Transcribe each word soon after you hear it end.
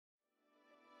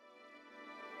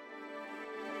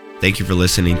Thank you for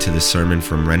listening to this sermon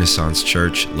from Renaissance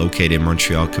Church, located in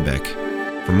Montreal, Quebec.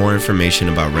 For more information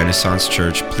about Renaissance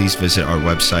Church, please visit our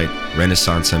website,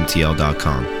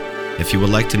 renaissancemtl.com. If you would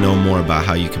like to know more about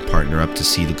how you can partner up to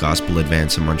see the gospel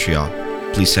advance in Montreal,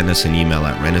 please send us an email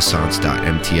at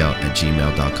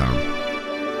renaissance.mtl@gmail.com.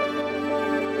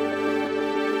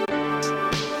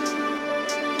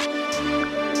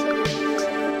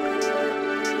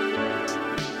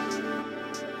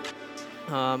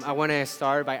 I want to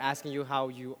start by asking you how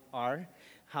you are.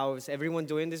 How's everyone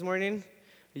doing this morning?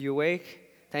 Are you awake?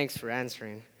 Thanks for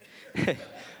answering.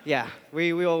 Yeah,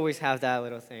 we always have that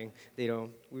little thing.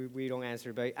 We don't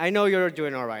answer, but I know you're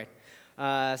doing all right.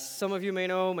 Some of you may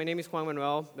know my name is Juan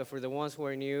Manuel, but for the ones who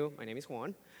are new, my name is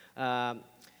Juan.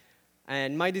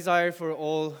 And my desire for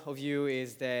all of you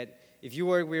is that if you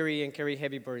are weary and carry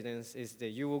heavy burdens, is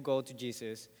that you will go to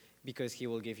Jesus because he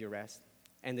will give you rest,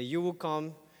 and that you will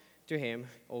come to him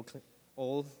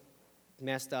all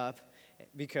messed up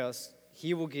because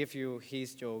he will give you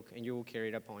his yoke and you will carry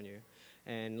it upon you.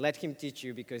 And let him teach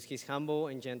you because he's humble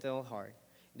and gentle at heart,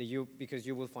 because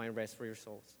you will find rest for your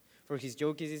souls. For his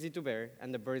yoke is easy to bear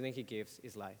and the burden he gives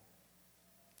is light.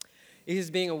 It has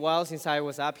been a while since I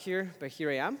was up here, but here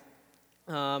I am.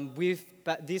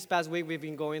 This past week we've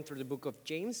been going through the book of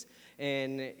James,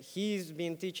 and he's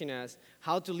been teaching us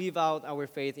how to live out our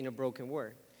faith in a broken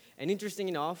world. And interesting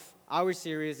enough, our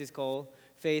series is called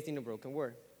Faith in a Broken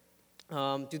World.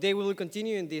 Today we will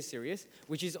continue in this series,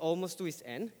 which is almost to its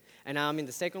end, and I'm in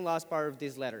the second last part of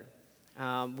this letter.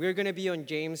 We're going to be on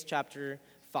James chapter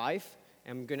 5,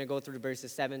 and I'm going to go through the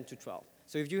verses 7 to 12.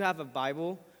 So if you have a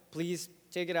Bible, please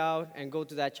take it out and go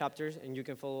to that chapter, and you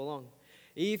can follow along.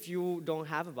 If you don't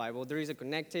have a Bible, there is a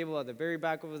connect table at the very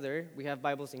back over there. We have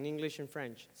Bibles in English and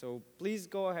French, so please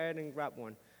go ahead and grab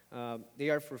one. They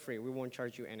are for free. We won't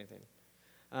charge you anything.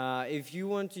 If you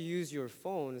want to use your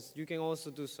phones, you can also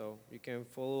do so. You can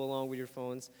follow along with your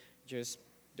phones. Just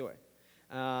do it.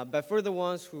 But for the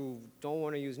ones who don't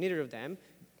want to use neither of them,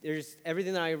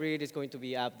 everything that I read is going to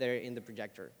be up there in the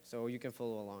projector, so you can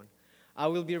follow along. I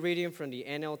will be reading from the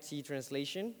NLT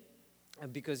translation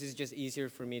because it's just easier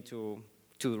for me to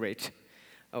read.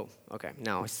 Oh, okay.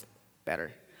 Now it's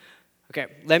better. Okay,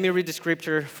 let me read the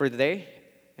scripture for the day,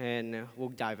 and we'll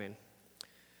dive in.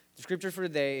 The scripture for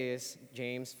the day is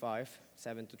James 5,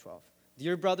 7 to 12.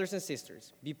 Dear brothers and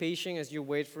sisters, be patient as you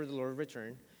wait for the Lord's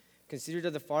return. Consider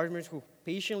that the farmers who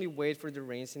patiently wait for the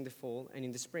rains in the fall and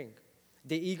in the spring.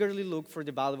 They eagerly look for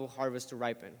the valuable harvest to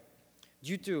ripen.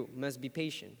 You too must be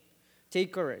patient.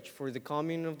 Take courage, for the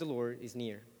coming of the Lord is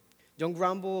near. Don't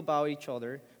grumble about each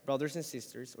other, brothers and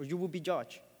sisters, or you will be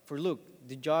judged. For look,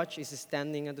 the judge is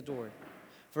standing at the door.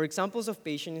 For examples of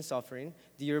patience in suffering,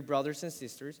 dear brothers and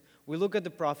sisters, we look at the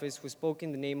prophets who spoke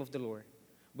in the name of the Lord.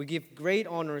 We give great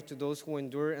honor to those who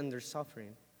endure under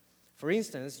suffering. For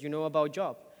instance, you know about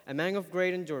Job, a man of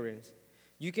great endurance.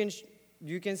 You can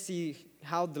see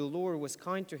how the Lord was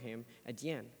kind to him at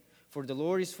the end. For the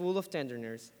Lord is full of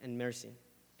tenderness and mercy.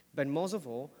 But most of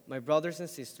all, my brothers and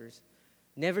sisters,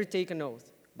 never take an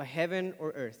oath by heaven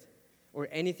or earth or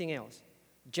anything else.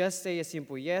 Just say a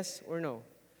simple yes or no,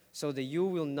 so that you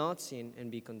will not sin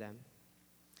and be condemned.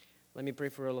 Let me pray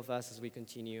for all of us as we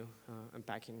continue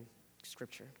unpacking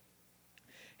Scripture.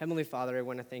 Heavenly Father, I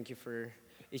want to thank you for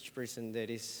each person that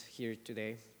is here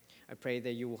today. I pray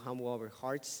that you will humble our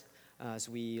hearts as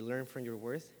we learn from your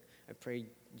word. I pray,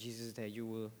 Jesus, that you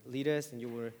will lead us and you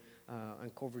will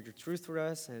uncover your truth for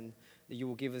us, and that you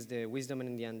will give us the wisdom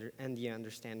and the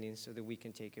understanding so that we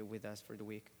can take it with us for the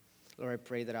week. Lord, I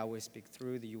pray that I will speak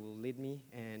through, that you will lead me,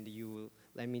 and you will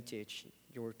let me teach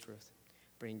your truth.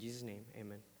 Pray in Jesus' name,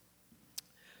 amen.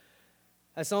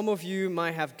 As some of you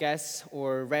might have guessed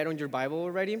or read on your Bible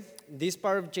already, this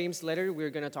part of James' letter, we're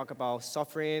going to talk about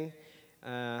suffering.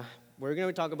 We're going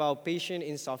to talk about patience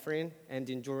in suffering and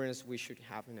the endurance we should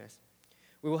have in us.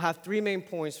 We will have three main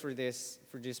points for this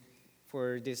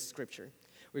scripture.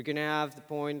 We're going to have the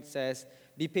point that says,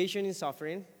 be patient in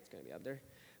suffering. It's going to be up there.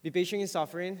 Be patient in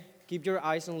suffering. Keep your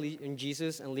eyes on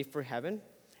Jesus and live for heaven.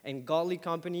 And godly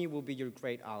company will be your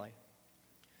great ally.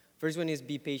 First one is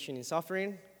be patient in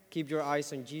suffering. Keep your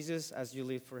eyes on Jesus as you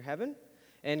live for heaven.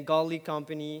 And godly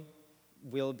company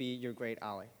will be your great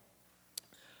ally.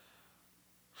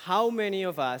 How many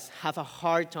of us have a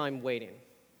hard time waiting?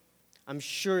 I'm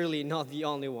surely not the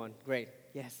only one. Great.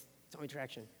 Yes, some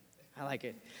interaction. I like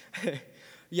it.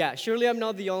 Yeah, surely I'm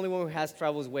not the only one who has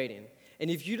troubles waiting. And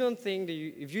if you think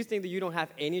that you don't have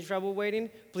any trouble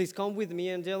waiting, please come with me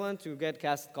and Dylan to get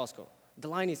gas at Costco. The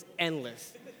line is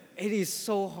endless. It is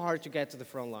so hard to get to the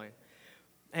front line.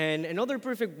 And another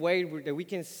perfect way that we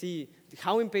can see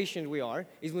how impatient we are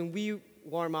is when we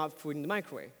warm up food in the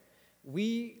microwave.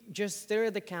 We just stare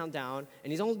at the countdown,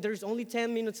 and there's only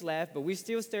 10 minutes left, but we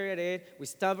still stare at it. We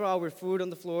stuff our food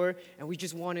on the floor, and we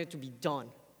just want it to be done.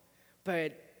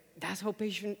 But that's how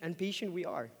impatient we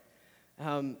are.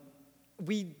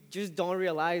 We just don't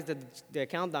realize that the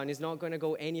countdown is not going to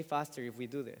go any faster if we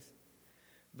do this.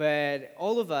 But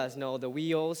all of us know that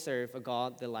we all serve a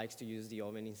God that likes to use the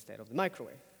oven instead of the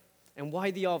microwave. And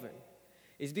why the oven?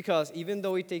 It's because even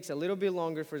though it takes a little bit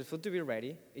longer for the food to be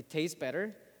ready, it tastes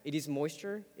better, it is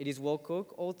moisture, it is well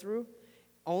cooked all through,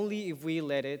 only if we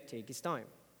let it take its time.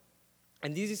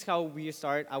 And this is how we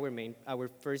start our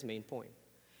first main point.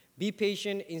 Be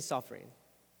patient in suffering.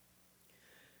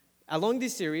 Along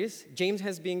this series, James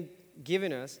has been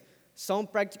giving us some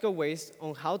practical ways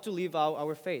on how to live out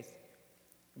our faith.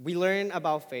 We learn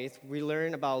about faith, we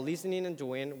learn about listening and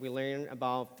doing, we learn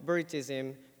about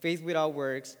favoritism, faith without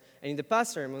works, and in the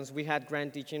past sermons, we had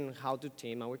Grant teaching on how to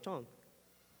tame our tongue.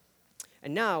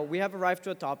 And now, we have arrived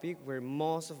to a topic where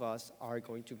most of us are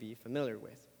going to be familiar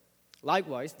with.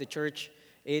 Likewise, the church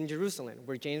in Jerusalem,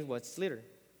 where James was leader.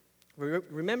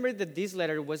 Remember that this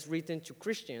letter was written to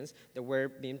Christians that were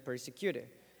being persecuted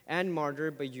and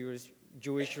martyred by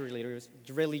Jewish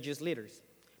religious leaders.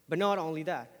 But not only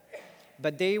that,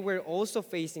 but they were also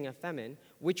facing a famine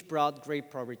which brought great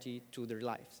poverty to their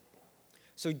lives.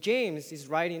 So James is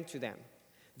writing to them,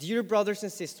 "Dear brothers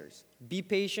and sisters, be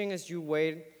patient as you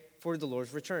wait for the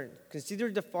Lord's return.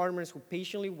 Consider the farmers who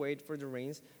patiently wait for the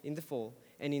rains in the fall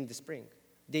and in the spring.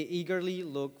 They eagerly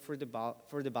look for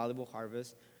the valuable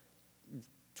harvest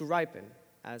to ripen,"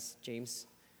 as James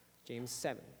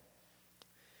 7.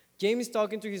 James is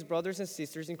talking to his brothers and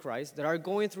sisters in Christ that are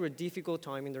going through a difficult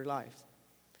time in their lives.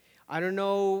 I don't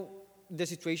know the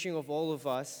situation of all of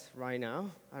us right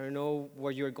now. I don't know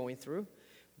what you're going through.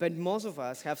 But most of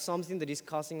us have something that is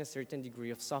causing a certain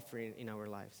degree of suffering in our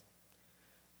lives.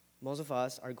 Most of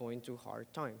us are going through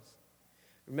hard times.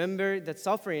 Remember that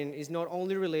suffering is not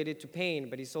only related to pain,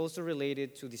 but it's also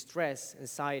related to distress,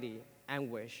 anxiety,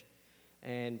 anguish,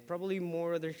 and probably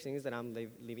more other things that I'm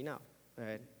leaving out.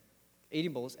 But it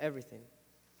involves everything.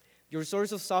 Your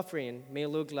source of suffering may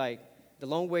look like the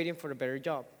long waiting for a better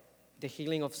job, the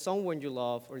healing of someone you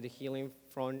love, or the healing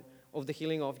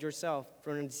of yourself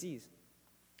from a disease,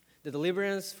 the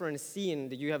deliverance from a sin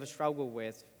that you have struggled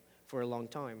with for a long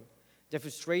time, the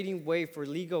frustrating wait for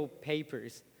legal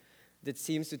papers that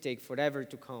seems to take forever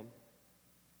to come.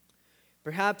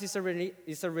 Perhaps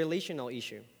it's a relational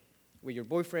issue with your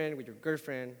boyfriend, with your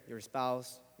girlfriend, your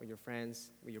spouse, with your friends,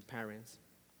 with your parents.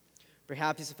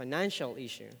 Perhaps it's a financial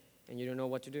issue and you don't know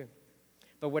what to do.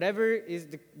 But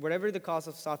whatever the cause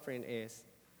of suffering is,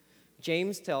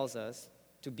 James tells us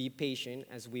to be patient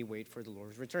as we wait for the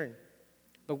Lord's return.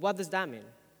 But what does that mean?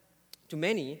 To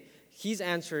many, his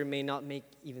answer may not make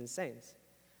even sense.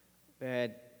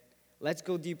 But let's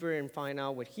go deeper and find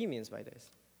out what he means by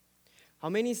this. How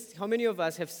many of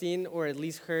us have seen or at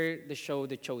least heard the show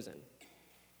The Chosen?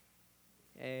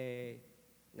 Hey,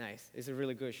 nice. It's a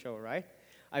really good show, right?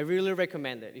 I really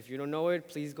recommend it. If you don't know it,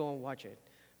 please go and watch it.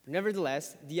 But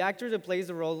nevertheless, the actor that plays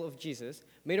the role of Jesus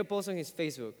made a post on his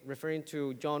Facebook referring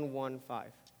to John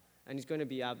 1:5, and it's going to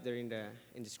be up there in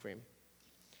the screen.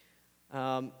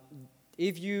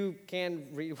 If you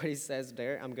can't read what it says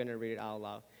there, I'm going to read it out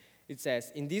loud. It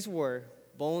says, "In this world,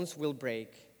 bones will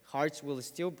break, hearts will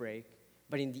still break,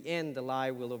 but in the end, the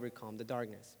light will overcome the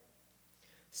darkness."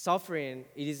 Suffering,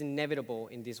 it is inevitable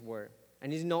in this world,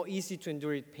 and it's not easy to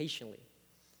endure it patiently.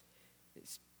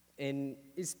 And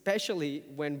especially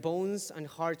when bones and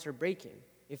hearts are breaking.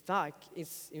 In fact,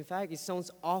 it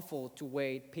sounds awful to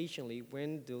wait patiently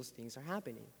when those things are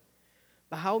happening.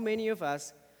 But how many of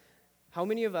us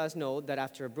know that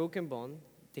after a broken bone,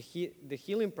 the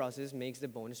healing process makes the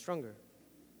bone stronger?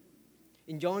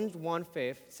 In John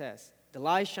 1:5 it says, "The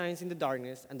light shines in the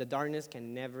darkness, and the darkness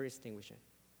can never extinguish it."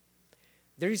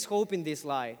 There is hope in this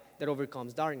light that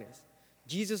overcomes darkness.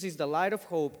 Jesus is the light of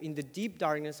hope in the deep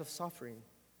darkness of suffering.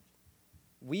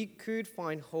 We could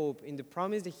find hope in the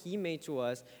promise that he made to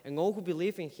us and all who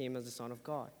believe in him as the Son of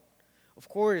God. Of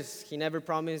course, he never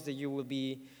promised that you will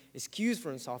be excused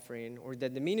from suffering or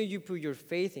that the minute you put your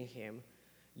faith in him,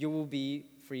 you will be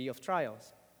free of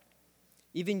trials.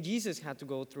 Even Jesus had to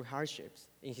go through hardships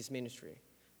in his ministry.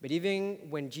 But even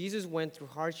when Jesus went through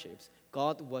hardships,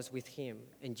 God was with him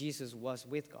and Jesus was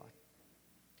with God.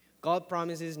 God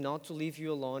promises not to leave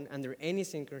you alone under any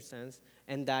circumstance,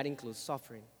 and that includes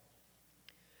suffering.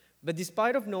 But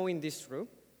despite of knowing this truth,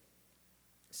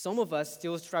 some of us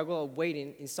still struggle of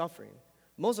waiting in suffering.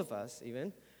 Most of us,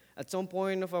 even, at some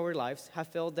point of our lives, have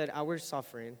felt that our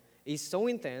suffering is so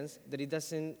intense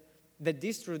that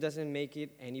this truth doesn't make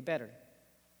it any better.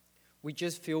 We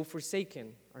just feel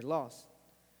forsaken or lost.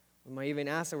 We might even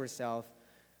ask ourselves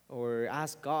or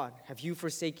ask God, have you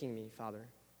forsaken me, Father?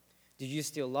 Do you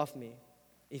still love me?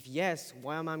 If yes,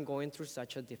 why am I going through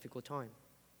such a difficult time?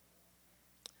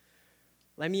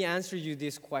 Let me answer you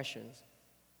these questions.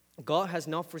 God has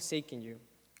not forsaken you.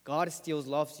 God still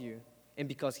loves you. And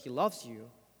because he loves you,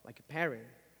 like a parent,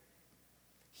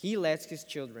 he lets his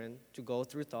children to go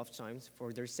through tough times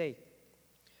for their sake.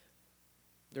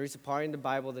 There is a part in the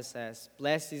Bible that says,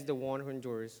 blessed is the one who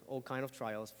endures all kinds of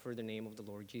trials for the name of the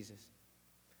Lord Jesus.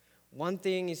 One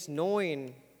thing is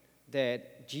knowing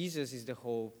that Jesus is the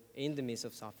hope in the midst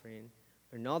of suffering.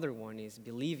 Another one is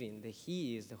believing that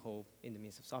he is the hope in the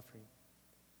midst of suffering.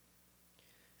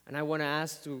 And I want to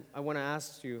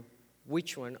ask you,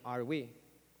 which one are we?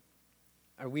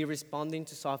 Are we responding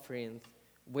to suffering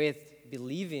with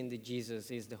believing that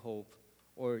Jesus is the hope,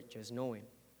 or just knowing?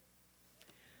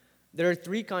 There are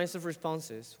three kinds of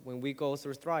responses when we go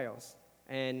through trials,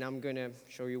 and I'm going to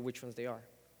show you which ones they are.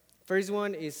 First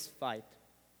one is fight.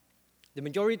 The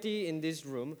majority in this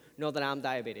room know that I'm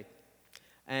diabetic.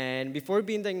 And before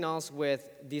being diagnosed with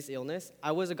this illness,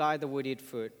 I was a guy that would eat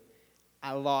food,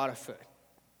 a lot of food.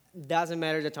 Doesn't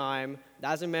matter the time,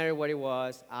 doesn't matter what it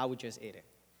was, I would just eat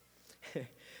it.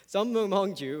 Some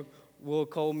among you will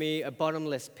call me a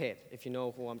bottomless pit, if you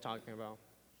know who I'm talking about.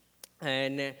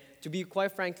 And to be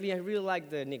quite frankly, I really like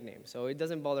the nickname, so it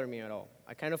doesn't bother me at all.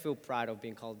 I kind of feel proud of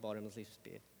being called bottomless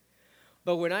pit.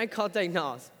 But when I got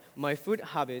diagnosed, my food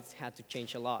habits had to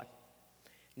change a lot.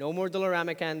 No more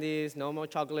Dollarama candies, no more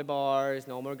chocolate bars,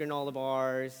 no more granola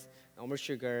bars, no more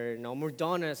sugar, no more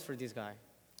donuts for this guy.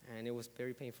 And it was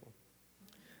very painful.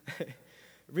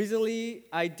 Recently,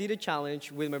 I did a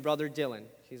challenge with my brother Dylan,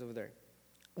 he's over there,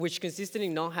 which consisted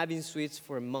in not having sweets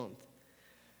for a month.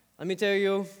 Let me tell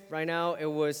you, right now, it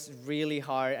was really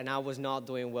hard, and I was not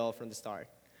doing well from the start.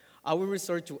 I would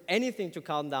resort to anything to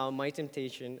calm down my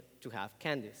temptation to have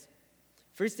candies.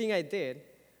 First thing I did,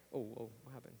 what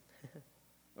happened?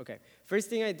 Okay, first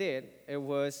thing I did, it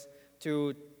was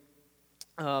to,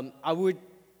 I would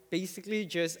basically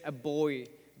just avoid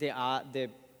the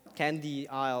candy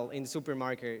aisle in the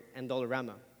supermarket and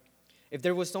Dollarama. If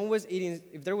there was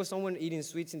someone eating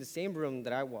sweets in the same room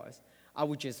that I was, I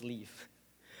would just leave.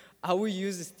 I would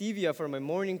use stevia for my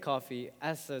morning coffee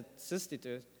as a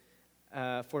substitute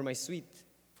for my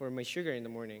sugar in the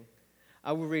morning.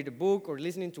 I would read a book or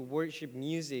listening to worship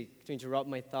music to interrupt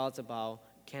my thoughts about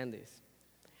candies.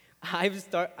 I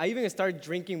even started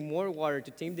drinking more water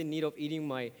to tame the need of eating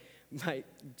my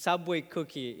Subway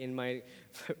cookie in my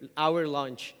hour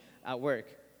lunch at work.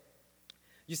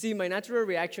 You see, my natural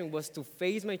reaction was to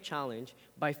face my challenge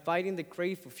by fighting the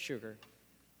crave of sugar.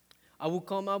 I would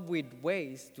come up with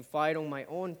ways to fight on my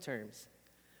own terms,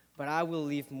 but it will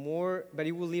leave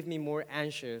me more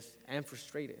anxious and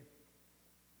frustrated.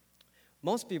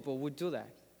 Most people would do that.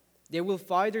 They will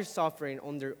fight their suffering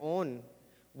on their own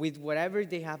with whatever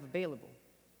they have available.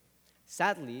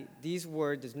 Sadly, this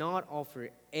word does not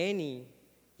offer any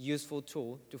useful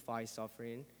tool to fight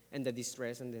suffering and the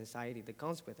distress and the anxiety that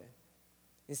comes with it.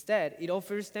 Instead, it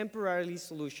offers temporary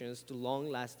solutions to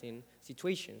long-lasting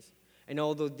situations. And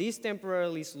although these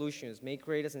temporary solutions may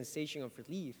create a sensation of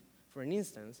relief for an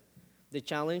instant, the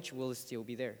challenge will still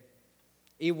be there.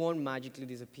 It won't magically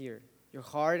disappear. Your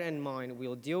heart and mind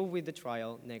will deal with the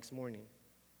trial next morning.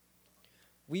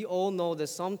 We all know that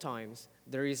sometimes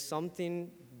there is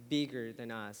something bigger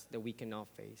than us that we cannot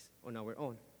face on our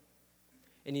own.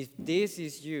 And if this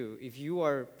is you, if you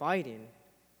are fighting,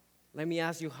 let me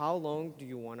ask you, how long do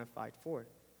you want to fight for?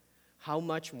 How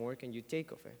much more can you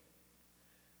take of it?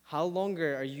 How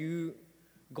longer are you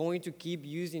going to keep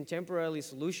using temporary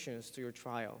solutions to your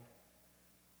trial?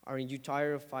 Are you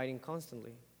tired of fighting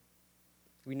constantly?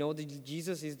 We know that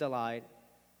Jesus is the light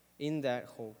in that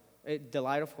hope, the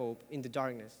light of hope in the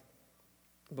darkness,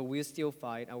 but we still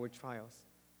fight our trials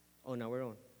on our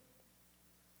own.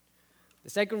 The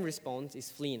second response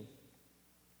is fleeing.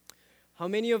 How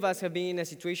many of us have been in a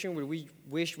situation where we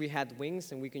wish we had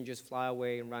wings and we can just fly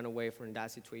away and run away from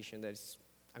that situation that's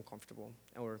uncomfortable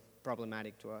or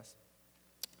problematic to us?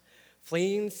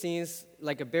 Fleeing seems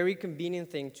like a very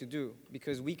convenient thing to do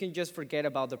because we can just forget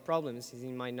about the problems and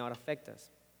it might not affect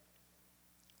us.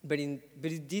 But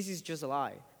this is just a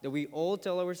lie that we all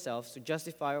tell ourselves to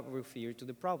justify our fear to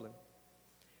the problem.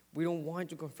 We don't want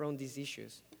to confront these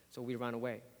issues, so we run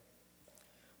away.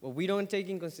 What we don't take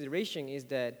in consideration is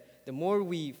that the more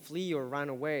we flee or run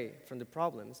away from the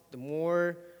problems, the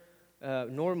more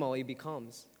normal it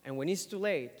becomes. And when it's too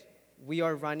late, we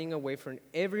are running away from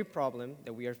every problem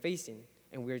that we are facing,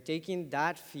 and we are taking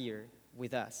that fear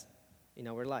with us in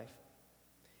our life.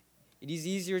 It is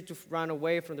easier to run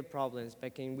away from the problems,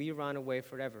 but can we run away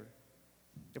forever?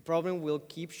 The problem will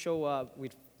keep show up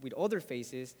with other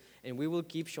faces, and we will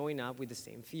keep showing up with the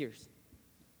same fears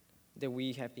that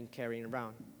we have been carrying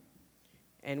around.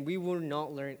 And we will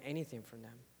not learn anything from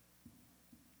them.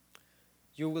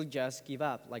 You will just give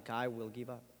up like I will give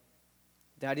up.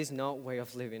 That is not way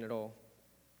of living at all.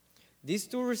 These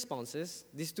two first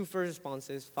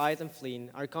responses, fight and fleeing,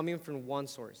 are coming from one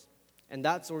source, and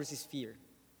that source is fear.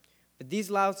 But this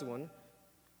last one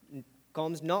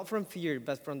comes not from fear,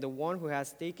 but from the one who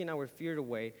has taken our fear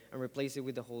away and replaced it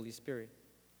with the Holy Spirit.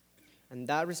 And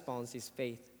that response is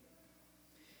faith.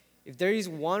 If there is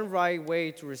one right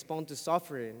way to respond to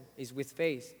suffering, is with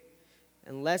faith.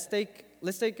 And let's take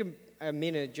a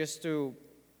minute just to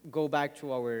go back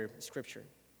to our scripture.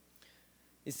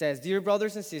 It says, "Dear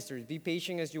brothers and sisters, be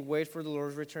patient as you wait for the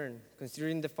Lord's return,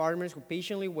 considering the farmers who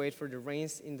patiently wait for the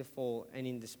rains in the fall and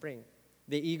in the spring.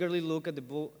 They eagerly look at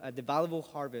the valuable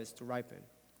harvest to ripen."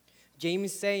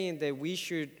 James is saying that we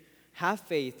should have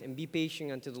faith and be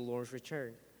patient until the Lord's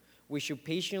return. We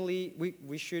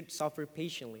should suffer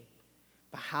patiently.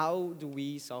 But how do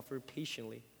we suffer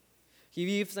patiently? He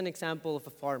gives an example of a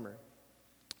farmer.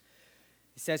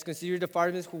 He says, "Consider the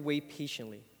farmers who wait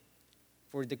patiently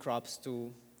for the crops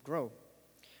to grow."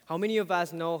 How many of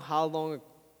us know how long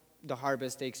the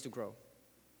harvest takes to grow?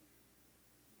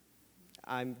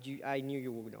 I knew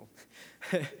you would know.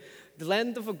 The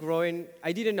length of a growing,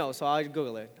 I didn't know, so I'll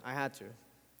Google it. I had to.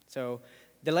 So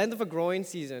the length of a growing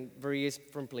season varies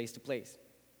from place to place.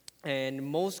 And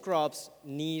most crops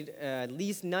need at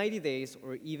least 90 days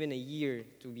or even a year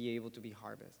to be able to be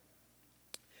harvested.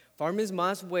 Farmers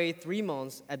must wait 3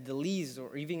 months at the least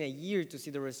or even a year to see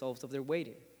the results of their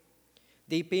waiting.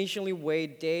 They patiently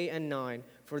wait day and night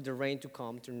for the rain to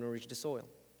come to nourish the soil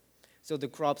so the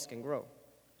crops can grow.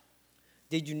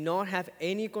 They do not have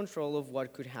any control of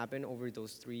what could happen over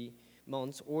those 3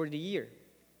 months or the year.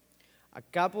 A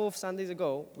couple of Sundays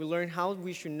ago, we learned how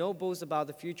we should not boast about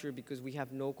the future because we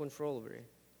have no control over it.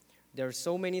 There are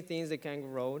so many things that can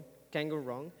go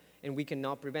wrong, and we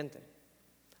cannot prevent it.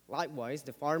 Likewise,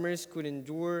 the farmers could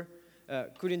endure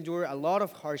a lot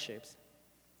of hardships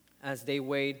as they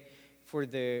wait for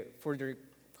their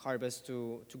harvest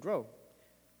to grow.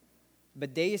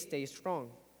 But they stay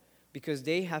strong because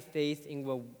they have faith in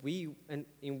what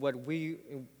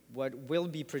will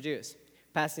be produced,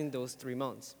 passing those 3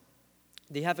 months.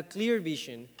 They have a clear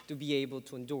vision to be able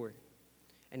to endure.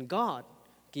 And God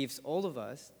gives all of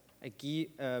us a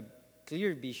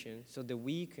clear vision so that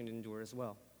we can endure as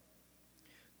well.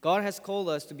 God has called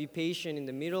us to be patient in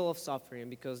the middle of suffering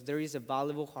because there is a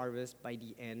valuable harvest by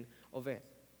the end of it.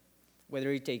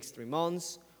 Whether it takes 3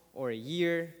 months or a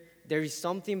year, there is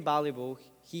something valuable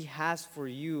He has for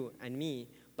you and me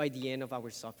by the end of our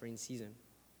suffering season.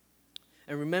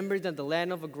 And remember that the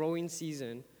length of a growing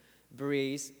season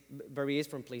varies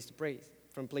from place to place.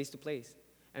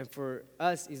 And for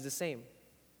us, it's the same.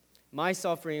 My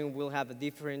suffering will have a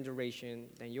different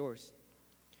duration than yours.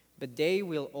 But they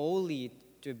will all lead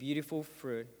to a beautiful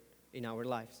fruit in our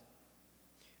lives.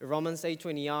 Romans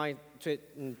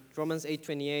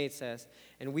 8:28 says,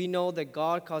 "And we know that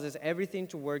God causes everything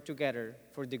to work together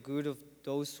for the good of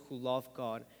those who love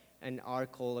God and are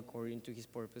called according to His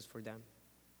purpose for them."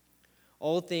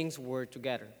 All things work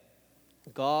together.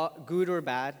 God, good or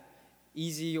bad,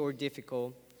 easy or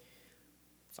difficult,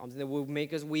 something that will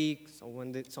make us weak,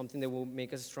 something that will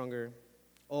make us stronger,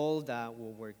 all that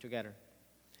will work together.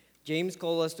 James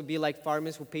calls us to be like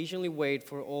farmers who patiently wait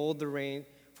for all the rains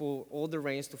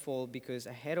to fall because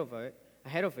ahead of it,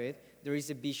 there is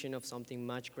a vision of something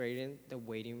much greater than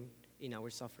waiting in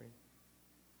our suffering.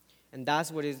 And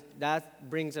that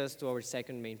brings us to our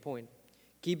second main point.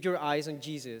 Keep your eyes on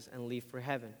Jesus and live for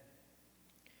heaven.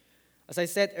 As I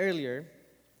said earlier,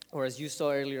 or as you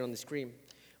saw earlier on the screen,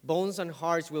 bones and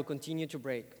hearts will continue to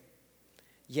break.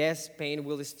 Yes, pain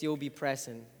will still be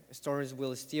present, storms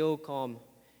will still come,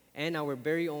 and our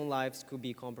very own lives could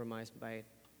be compromised by it.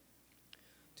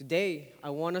 Today, I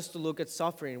want us to look at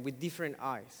suffering with different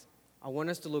eyes. I want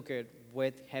us to look at it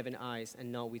with heaven eyes and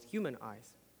not with human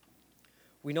eyes.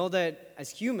 We know that as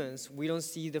humans, we don't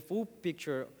see the full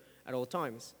picture at all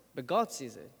times, but God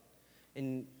sees it.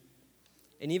 And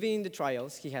even in the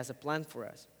trials, He has a plan for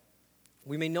us.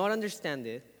 We may not understand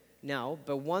it now,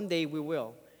 but one day we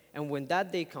will. And when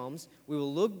that day comes, we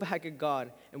will look back at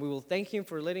God and we will thank Him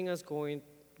for letting us going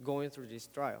through these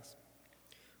trials.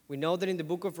 We know that in the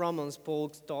book of Romans,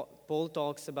 Paul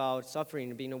talks about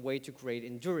suffering being a way to create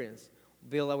endurance,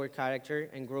 build our character,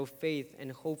 and grow faith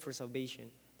and hope for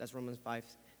salvation. That's Romans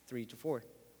 5:3-4.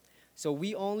 So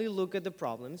we only look at the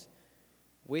problems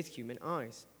with human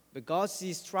eyes. But God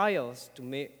sees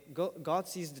God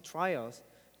sees the trials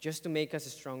just to make us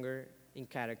stronger in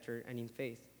character and in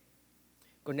faith.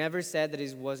 God never said that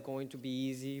it was going to be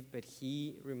easy, but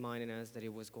He reminded us that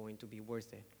it was going to be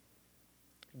worth it.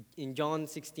 In John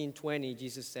 16:20,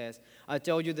 Jesus says, "I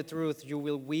tell you the truth, you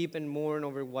will weep and mourn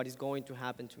over what is going to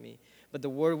happen to me, but the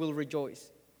world will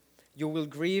rejoice. You will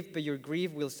grieve, but your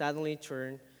grief will suddenly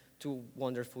turn to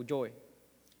wonderful joy."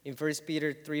 In 1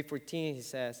 Peter 3:14, he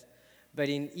says, But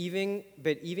even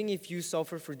if you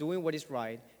suffer for doing what is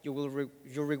right, God will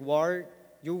reward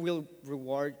you will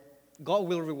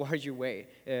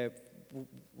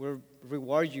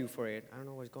reward you for it. I don't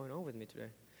know what's going on with me today.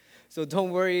 So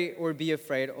don't worry or be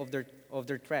afraid of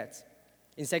their threats.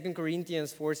 In 2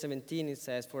 Corinthians 4:17, it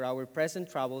says, "For our present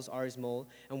troubles are small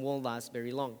and won't last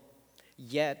very long.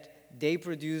 Yet they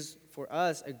produce for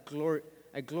us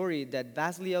a glory that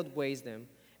vastly outweighs them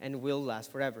and will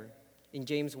last forever." In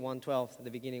James 1:12, at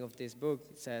the beginning of this book,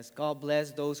 it says, "God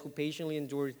bless those who patiently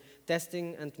endure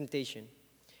testing and temptation.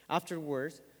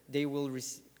 Afterward, they will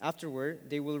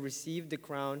receive the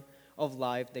crown of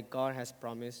life that God has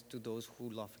promised to those who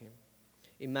love Him."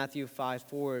 In Matthew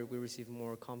 5:4, we receive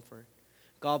more comfort.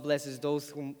 God blesses those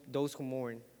who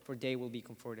mourn, for they will be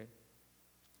comforted.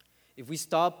 If we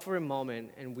stop for a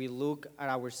moment and we look at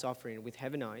our suffering with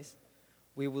heaven eyes,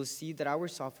 we will see that our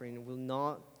suffering will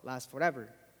not last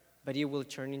forever, but it will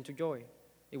turn into joy.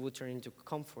 It will turn into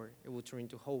comfort. It will turn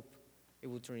into hope. It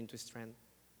will turn into strength.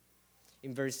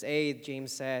 In verse 8,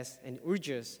 James says and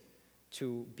urges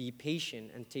to be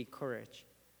patient and take courage,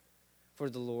 for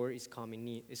the Lord is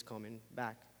coming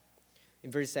back.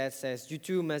 In verse 8 says, "You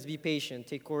too must be patient.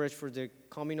 Take courage, for the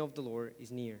coming of the Lord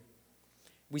is near."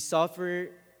 We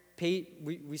suffer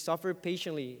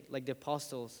patiently like the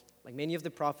apostles, like many of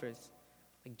the prophets,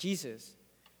 like Jesus,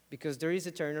 because there is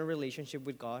eternal relationship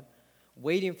with God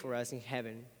waiting for us in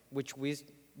heaven,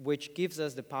 which gives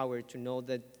us the power to know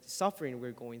that the suffering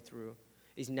we're going through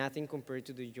is nothing compared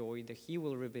to the joy that He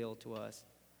will reveal to us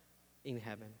in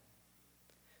heaven.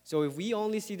 So if we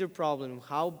only see the problem,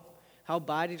 how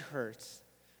bad it hurts,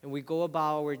 and we go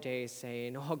about our days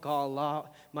saying, "Oh God,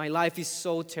 my life is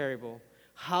so terrible.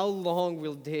 How long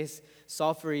will this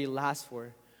suffering last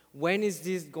for? When is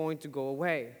this going to go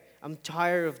away? I'm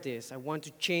tired of this. I want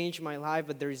to change my life,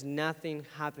 but there is nothing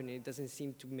happening. It doesn't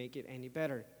seem to make it any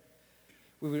better."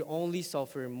 We will only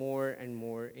suffer more and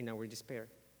more in our despair.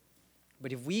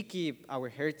 But if we keep our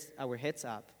heads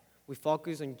up, we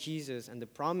focus on Jesus and the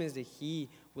promise that He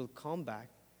will come back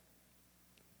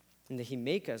and that He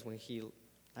make us when He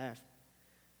left,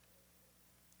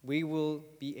 we will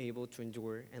be able to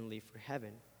endure and live for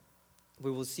heaven.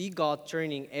 We will see God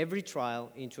turning every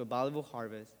trial into a valuable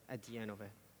harvest at the end of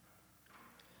it.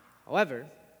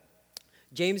 However,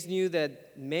 James knew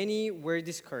that many were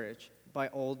discouraged by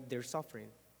all their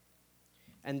suffering,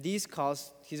 and this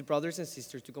caused his brothers and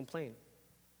sisters to complain.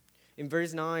 In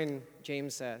verse 9,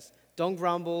 James says, "Don't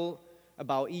grumble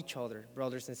about each other,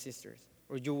 brothers and sisters,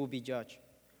 or you will be judged.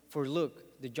 For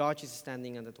look, the judge is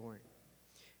standing at the door."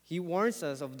 He warns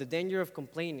us of the danger of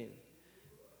complaining,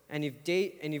 and if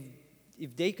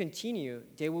they continue,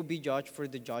 they will be judged, for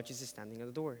the judge is standing at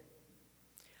the door.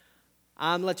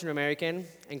 I'm Latin American,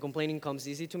 and complaining comes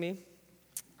easy to me.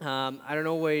 I don't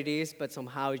know what it is, but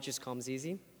somehow it just comes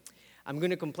easy. I'm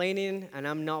good at complaining, and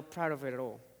I'm not proud of it at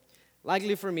all.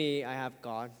 Luckily for me, I have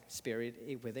God's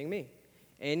Spirit within me,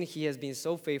 and He has been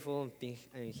so faithful,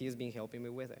 and He has been helping me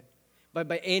with it. But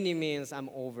by any means, I'm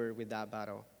over with that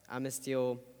battle. I'm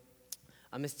still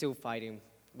fighting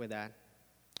with that.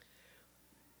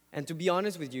 And to be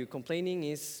honest with you, complaining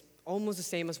is almost the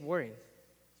same as worrying.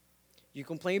 You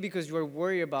complain because you are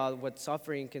worried about what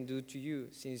suffering can do to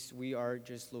you, since we are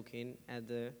just looking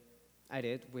at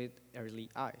it with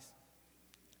earthly eyes.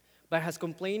 But has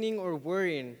complaining or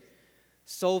worrying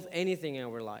solved anything in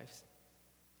our lives?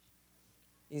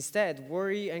 Instead,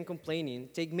 worry and complaining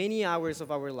take many hours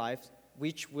of our lives,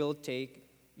 which will take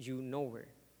you nowhere.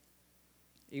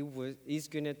 It's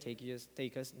going to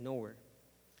take us nowhere.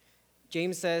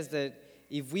 James says that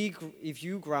if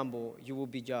you grumble, you will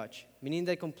be judged, meaning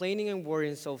that complaining and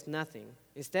worrying solves nothing.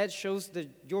 Instead, shows that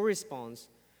your response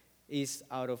is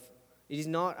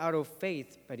not out of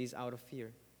faith, but is out of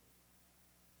fear.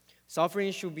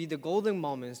 Suffering should be the golden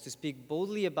moments to speak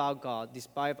boldly about God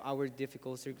despite our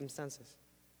difficult circumstances,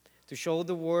 to show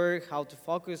the world how to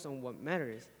focus on what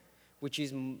matters, which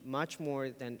is much more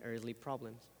than earthly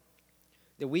problems.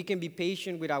 That we can be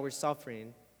patient with our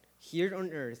suffering here on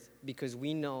earth because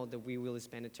we know that we will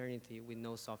spend eternity with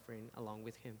no suffering along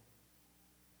with Him.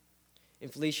 In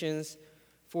Philippians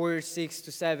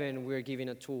 4:6-7, we are given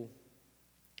a tool.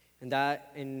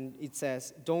 And it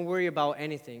says, don't worry about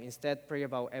anything. Instead, pray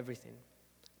about everything.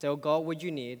 Tell God what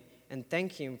you need and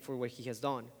thank Him for what He has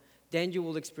done. Then you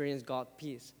will experience God's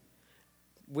peace,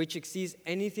 which exceeds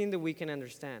anything that we can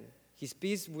understand. His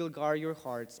peace will guard your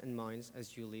hearts and minds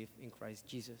as you live in Christ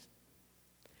Jesus.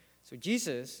 So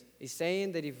Jesus is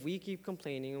saying that if we keep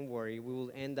complaining and worry, we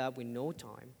will end up with no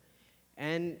time,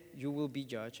 and you will be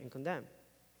judged and condemned.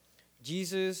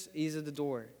 Jesus is at the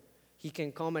door. He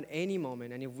can come at any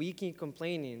moment, and if we keep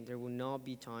complaining, there will not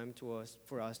be time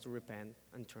for us to repent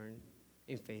and turn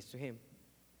in faith to Him.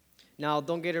 Now,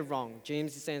 don't get it wrong.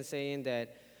 James is saying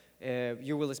that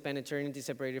you will spend eternity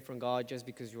separated from God just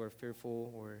because you are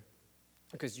fearful or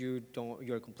because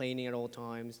you're complaining at all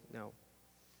times. No,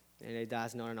 and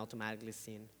that's not an automatically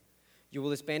sin. You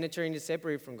will spend eternity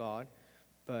separated from God,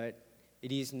 but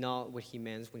it is not what He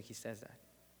means when He says that.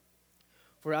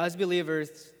 For us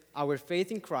believers, our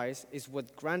faith in Christ is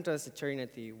what grants us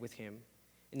eternity with Him.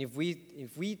 And if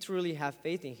we truly have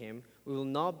faith in Him, we will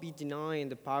not be denying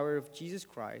the power of Jesus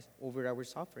Christ over our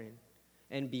suffering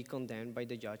and be condemned by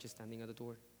the judge standing at the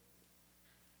door.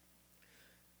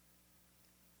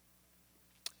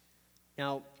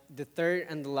 Now, the third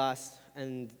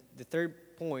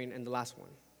point and the last one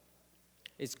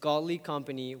is godly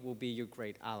company will be your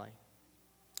great ally.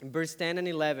 In verse 10 and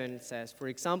 11 it says, for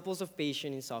examples of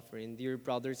patience in suffering, dear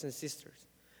brothers and sisters,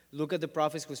 look at the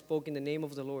prophets who spoke in the name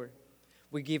of the Lord.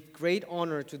 We give great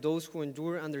honor to those who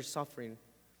endure under suffering.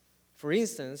 For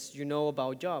instance, you know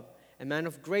about Job, a man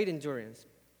of great endurance.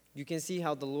 You can see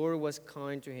how the Lord was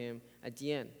kind to him at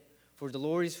the end, for the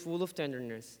Lord is full of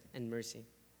tenderness and mercy.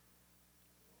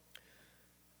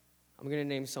 I'm going to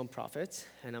name some prophets,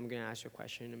 and I'm going to ask you a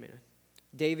question in a minute.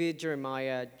 David,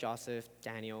 Jeremiah, Joseph,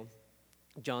 Daniel,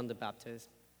 John the Baptist.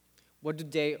 What do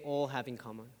they all have in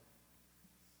common?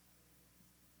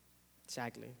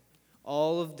 Exactly.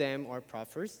 All of them are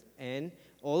prophets, and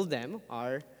all of them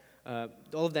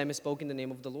spoke in the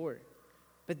name of the Lord.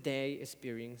 But they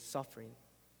experience suffering.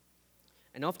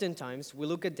 And oftentimes, we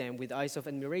look at them with eyes of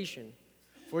admiration,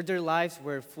 for their lives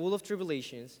were full of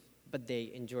tribulations, but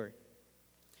they endured.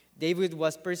 David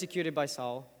was persecuted by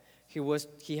Saul.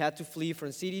 He had to flee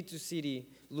from city to city,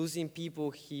 losing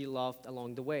people he loved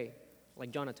along the way,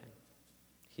 like Jonathan,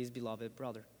 his beloved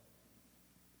brother.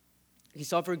 He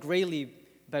suffered greatly,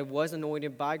 but was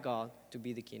anointed by God to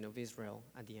be the king of Israel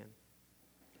at the end.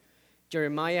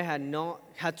 Jeremiah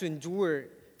had to endure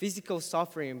physical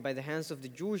suffering by the hands of the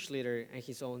Jewish leader and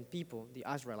his own people, the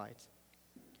Israelites.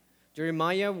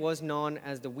 Jeremiah was known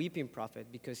as the weeping prophet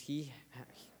because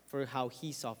for how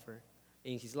he suffered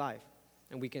in his life.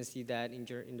 And we can see that in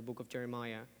the book of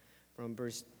Jeremiah from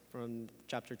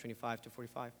chapter 25 to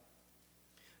 45.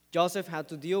 Joseph had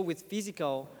to deal with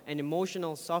physical and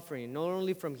emotional suffering, not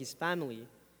only from his family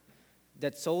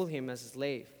that sold him as a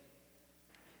slave.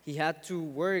 He had to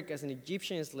work as an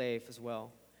Egyptian slave as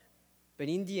well. But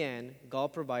in the end,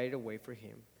 God provided a way for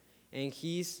him. And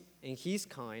his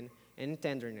kind and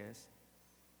tenderness,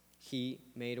 He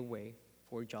made a way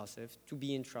for Joseph to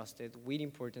be entrusted with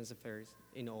important affairs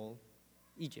in all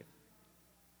Egypt.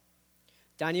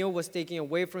 Daniel was taken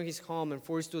away from his home and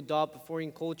forced to adopt a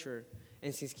foreign culture.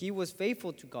 And since he was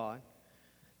faithful to God,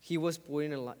 he was put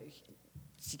in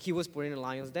a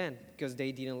lion's den because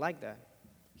they didn't like that.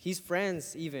 His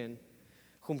friends, even,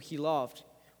 whom he loved,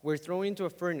 were thrown into a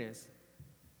furnace.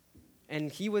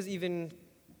 And he was even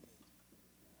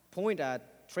pointed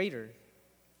at traitor.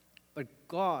 But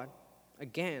God,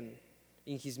 again,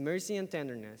 in His mercy and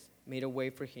tenderness, made a way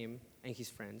for him and his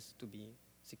friends to be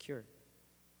secure.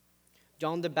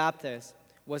 John the Baptist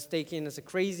was taken as a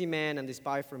crazy man and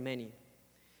despised for many.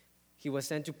 He was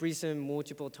sent to prison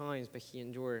multiple times, but he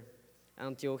endured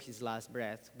until his last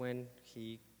breath when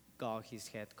he got his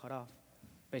head cut off.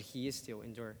 But he still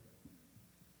endured.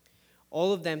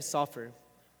 All of them suffer,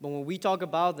 but when we talk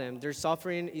about them, their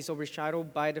suffering is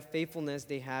overshadowed by the faithfulness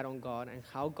they had on God and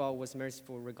how God was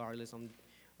merciful regardless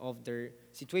of their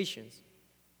situations.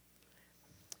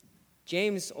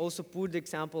 James also put the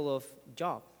example of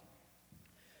Job.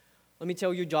 Let me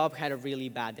tell you, Job had a really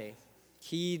bad day.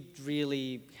 He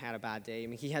really had a bad day. I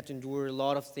mean, he had to endure a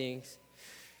lot of things.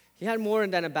 He had more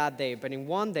than a bad day, but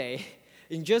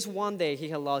in just one day, he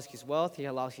had lost his wealth, he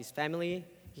had lost his family,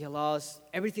 he had lost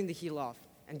everything that he loved.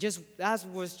 And that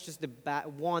was just the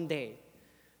one day.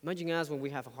 Imagine us when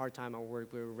we have a hard time at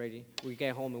work, we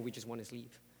get home and we just want to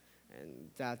sleep.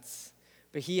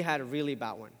 But he had a really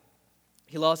bad one.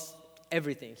 He lost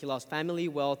everything. He lost family,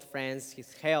 wealth, friends,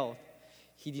 his health.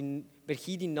 But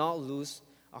he did not lose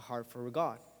a heart for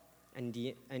God. And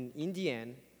in the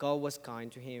end, God was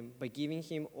kind to him by giving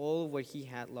him all what he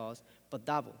had lost, but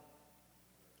double.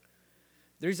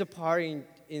 There's a part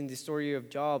in the story of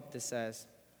Job that says,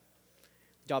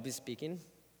 Job is speaking,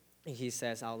 and he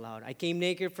says out loud, I came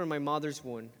naked from my mother's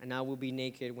womb, and I will be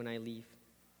naked when I leave.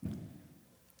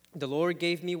 The Lord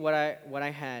gave me what I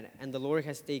had, and the Lord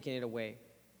has taken it away.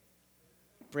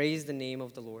 Praise the name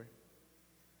of the Lord.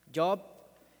 Job,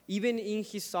 even in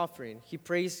his suffering, he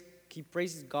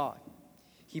praises God.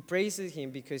 He praises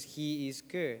him because he is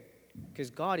good,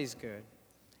 because God is good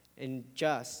and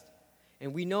just.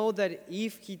 And we know that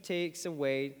if he takes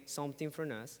away something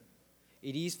from us,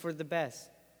 it is for the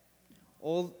best.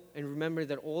 And remember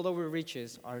that all our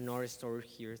riches are not stored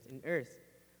here in earth.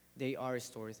 They are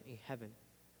stored in heaven.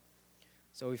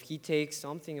 So if he takes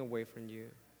something away from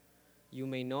you, you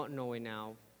may not know it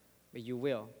now, but you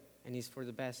will. And it's for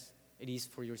the best. It is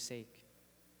for your sake.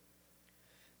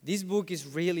 This book is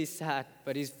really sad,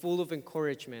 but it's full of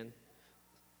encouragement.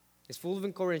 It's full of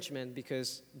encouragement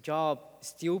because Job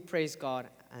still praised God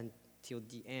until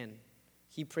the end.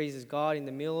 He praises God in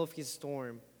the middle of his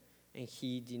storm, and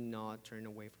he did not turn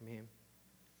away from him.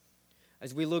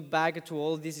 As we look back at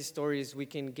all these stories, we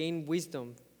can gain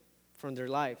wisdom from their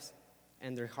lives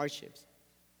and their hardships,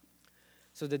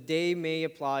 so that they may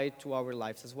apply to our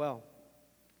lives as well.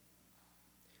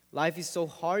 Life is so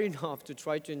hard enough to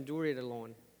try to endure it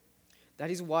alone.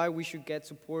 That is why we should get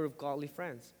support of godly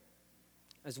friends.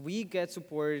 As we get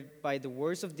supported by the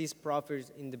words of these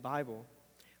prophets in the Bible,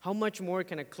 how much more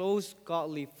can a close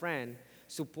godly friend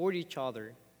support each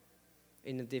other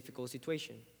in a difficult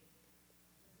situation?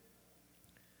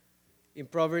 In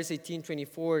Proverbs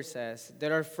 18:24 says,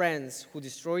 there are friends who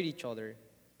destroy each other,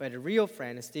 but a real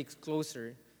friend sticks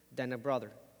closer than a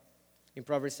brother. In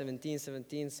Proverbs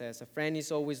 17:17 says, a friend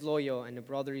is always loyal, and a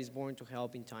brother is born to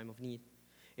help in time of need.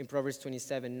 In Proverbs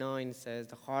 27:9 says,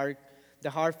 the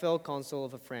heartfelt counsel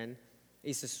of a friend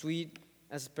is as sweet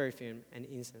as perfume and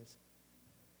incense.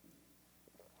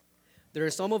 There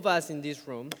are some of us in this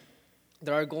room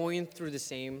that are going through the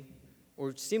same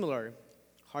or similar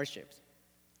hardships.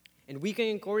 And we can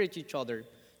encourage each other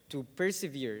to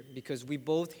persevere because we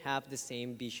both have the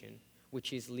same vision,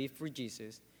 which is live for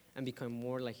Jesus and become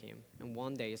more like him, and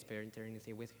one day spend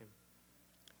eternity with him.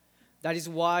 That is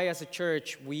why, as a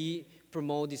church, we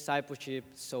promote discipleship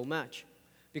so much,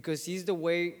 because it's a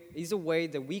way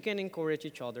that we can encourage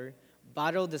each other,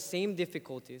 battle the same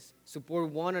difficulties, support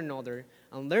one another,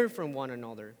 and learn from one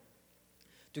another,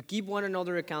 to keep one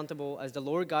another accountable as the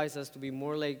Lord guides us to be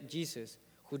more like Jesus,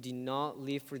 who did not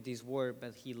live for this world,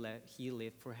 but he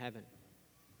lived for heaven.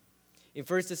 In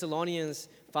 1 Thessalonians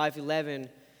 5:11,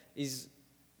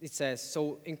 it says,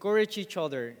 so encourage each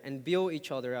other and build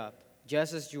each other up,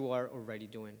 just as you are already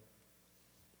doing.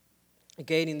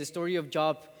 Again, in the story of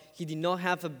Job, he did not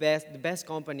have the best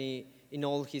company in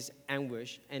all his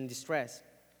anguish and distress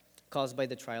caused by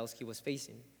the trials he was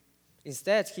facing.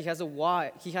 Instead, he had a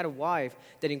wife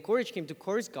that encouraged him to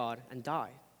curse God and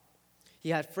die. He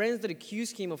had friends that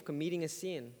accused him of committing a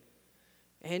sin,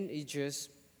 and it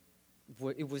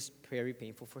was very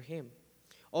painful for him.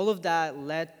 All of that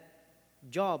led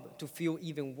Job to feel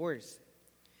even worse.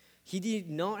 He did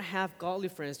not have godly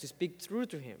friends to speak truth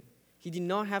to him. He did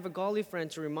not have a godly friend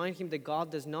to remind him that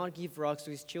God does not give rocks to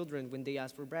his children when they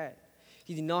ask for bread.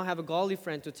 He did not have a godly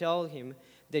friend to tell him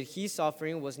that his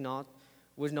suffering was not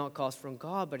caused from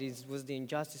God, but it was the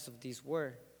injustice of this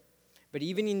world. But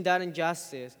even in that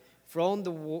injustice, from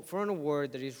a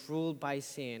world that is ruled by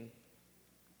sin,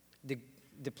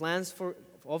 the plans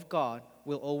of God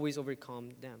will always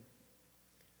overcome them.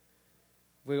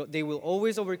 They will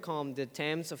always overcome the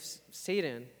attempts of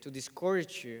Satan to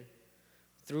discourage you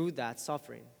through that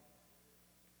suffering.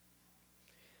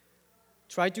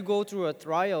 Try to go through a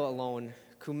trial alone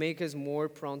could make us more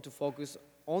prone to focus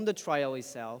on the trial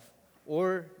itself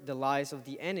or the lies of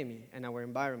the enemy and our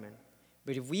environment.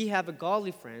 But if we have a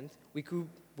godly friend,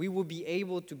 we will be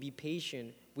able to be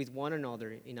patient with one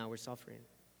another in our suffering.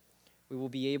 We will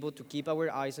be able to keep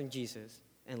our eyes on Jesus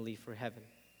and live for heaven.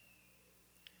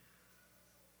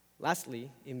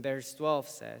 Lastly, in verse 12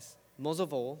 says, most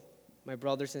of all, my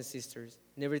brothers and sisters,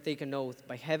 never take an oath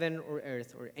by heaven or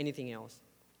earth or anything else.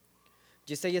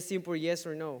 Just say a simple yes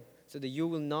or no, so that you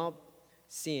will not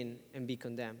sin and be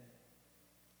condemned.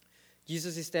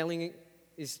 James is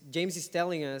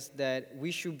telling us that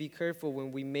we should be careful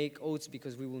when we make oaths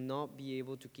because we will not be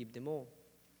able to keep them all.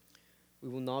 We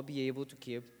will not be able to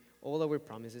keep all our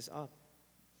promises up.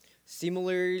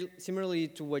 Similarly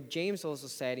to what James also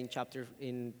said in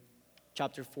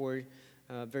chapter 4,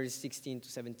 verse 16 to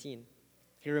 17.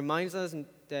 He reminds us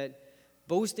that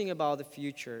boasting about the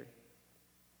future,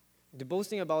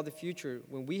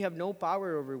 when we have no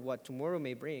power over what tomorrow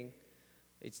may bring,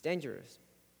 it's dangerous.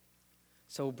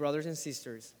 So, brothers and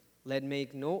sisters, let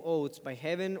make no oaths by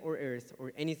heaven or earth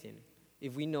or anything,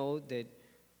 if we know that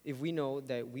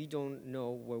we don't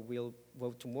know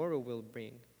what tomorrow will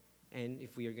bring, and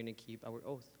if we are going to keep our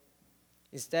oath.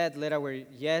 Instead, let our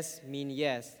yes mean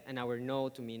yes and our no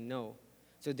to mean no,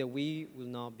 so that we will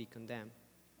not be condemned.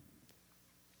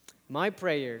 My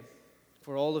prayer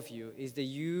for all of you is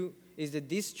that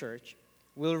this church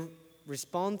will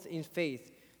respond in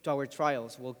faith to our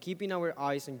trials while keeping our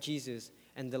eyes on Jesus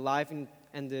and the life in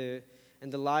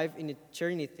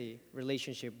eternity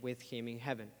relationship with Him in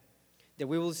heaven. That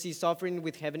we will see suffering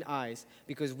with heaven eyes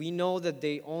because we know that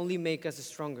they only make us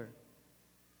stronger.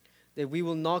 That we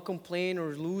will not complain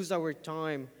or lose our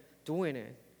time doing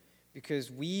it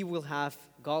because we will have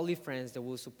godly friends that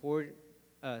will support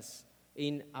us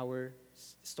in our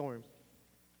storm.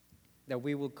 That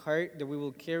we will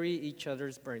carry each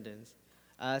other's burdens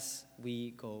as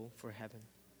we go for heaven.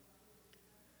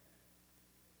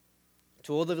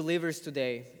 To all the believers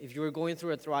today, if you are going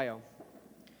through a trial,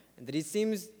 and that it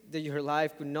seems that your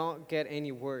life could not get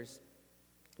any worse,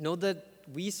 know that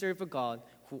we serve a God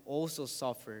who also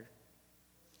suffered,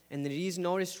 and that it is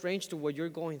not strange to what you're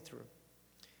going through.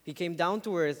 He came down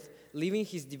to earth, leaving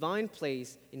His divine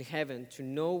place in heaven to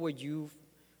know what you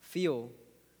feel.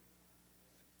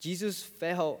 Jesus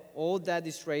felt all that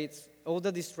distress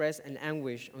and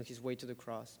anguish on His way to the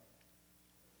cross.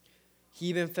 He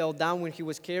even fell down when He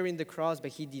was carrying the cross,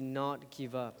 but He did not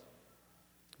give up.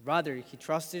 Rather, He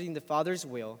trusted in the Father's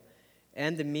will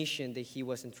and the mission that He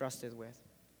was entrusted with.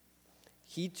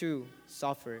 He too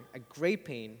suffered a great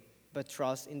pain, but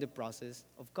trust in the process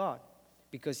of God,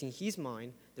 because in His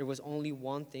mind, there was only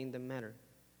one thing that mattered.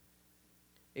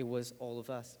 It was all of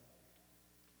us.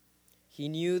 He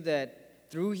knew that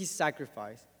through His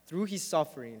sacrifice, through His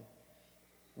suffering,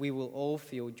 we will all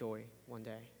feel joy one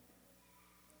day.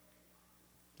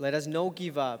 Let us not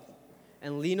give up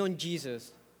and lean on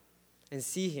Jesus and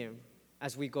see Him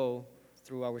as we go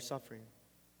through our suffering.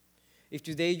 If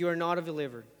today you are not a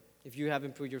believer, if you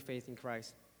haven't put your faith in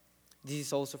Christ, this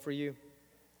is also for you.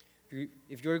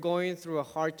 If you're going through a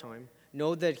hard time,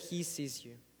 know that He sees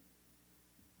you.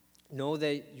 Know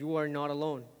that you are not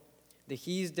alone, that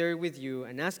He is there with you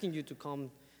and asking you to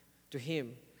come to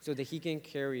Him so that He can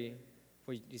carry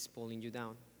what is pulling you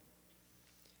down.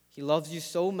 He loves you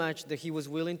so much that He was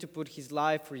willing to put His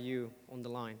life for you on the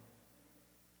line.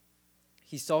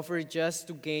 He suffered just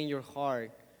to gain your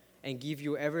heart and give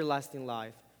you everlasting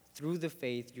life through the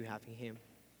faith you have in Him.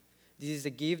 This is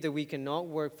a gift that we cannot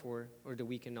work for or that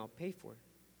we cannot pay for.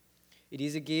 It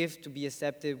is a gift to be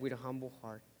accepted with a humble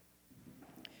heart.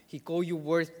 He called you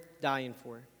worth dying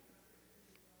for.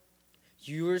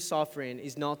 Your suffering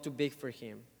is not too big for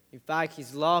Him. In fact,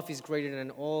 His love is greater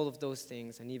than all of those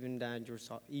things and even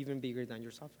bigger than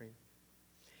your suffering.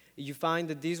 If you find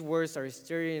that these words are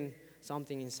stirring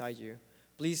something inside you,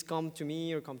 please come to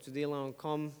me or come to Dylan or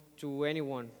come to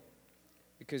anyone,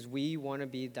 because we want to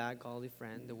be that godly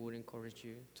friend that would encourage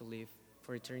you to live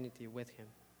for eternity with Him.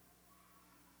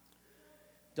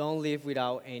 Don't live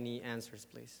without any answers,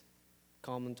 please.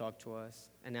 Come and talk to us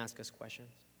and ask us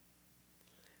questions.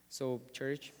 So,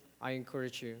 church, I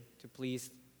encourage you to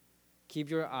please keep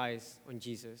your eyes on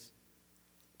Jesus.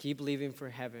 Keep living for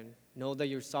heaven. Know that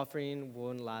your suffering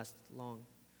won't last long.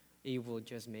 It will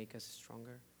just make us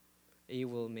stronger. It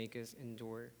will make us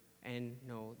endure and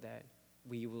know that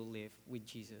we will live with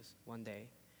Jesus one day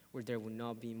where there will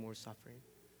not be more suffering.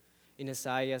 In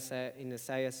Isaiah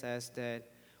says that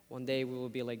one day we will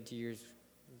be like deers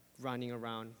running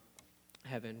around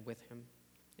heaven with Him.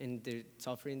 And the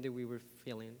suffering that we were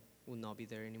feeling will not be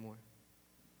there anymore.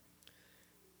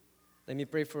 Let me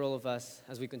pray for all of us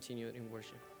as we continue in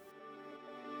worship.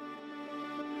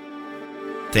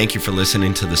 Thank you for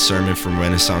listening to the sermon from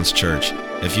Renaissance Church.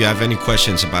 If you have any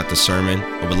questions about the sermon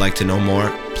or would like to know more,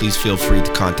 please feel free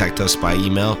to contact us by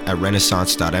email at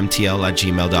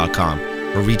renaissance.mtl@gmail.com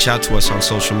or reach out to us on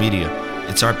social media.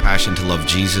 It's our passion to love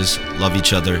Jesus, love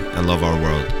each other, and love our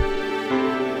world.